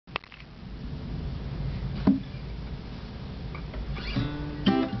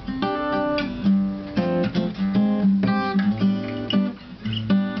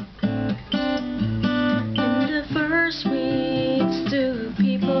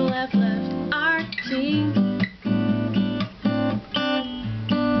left our team.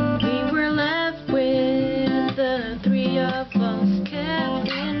 We were left with the three of us,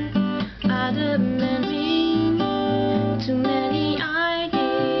 Kevin, Adem, and me. Too many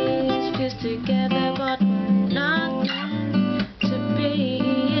ideas fused together, but we're not meant to be.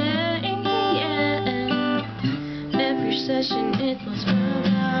 Every session it was blah,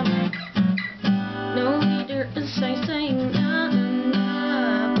 blah, blah. No leader aside saying nah,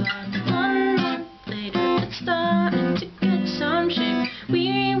 nah. But 1 month later it started to get some shape.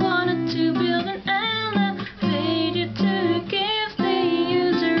 We wanted to build an elevator to give the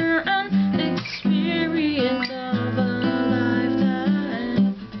user an experience of a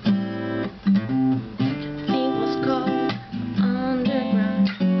lifetime. It was called Underground.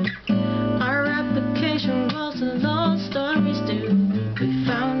 Our application was a love story stew. We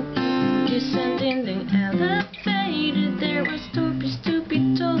found descending the elevator. There was stories to be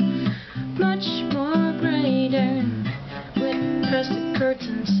told, much more greater. With press the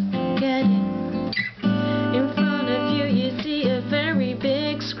curtains and get in. In front of you, you see a very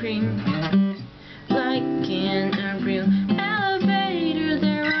big screen, like in a real elevator.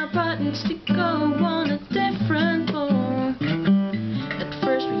 There are buttons to go on a different floor. At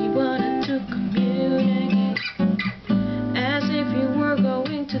first, we wanted to communicate as if we were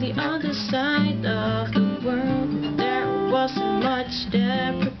going to the other side of the world. There wasn't much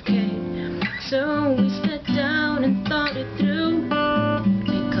deprecate, so we sat down and thought it through,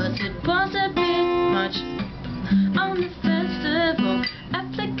 because it was a bit much on the festival.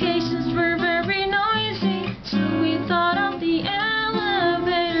 Applications were very noisy, so we thought of the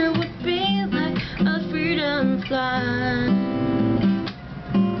elevator would be like a freedom flight.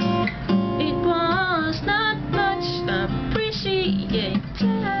 It was not much appreciated.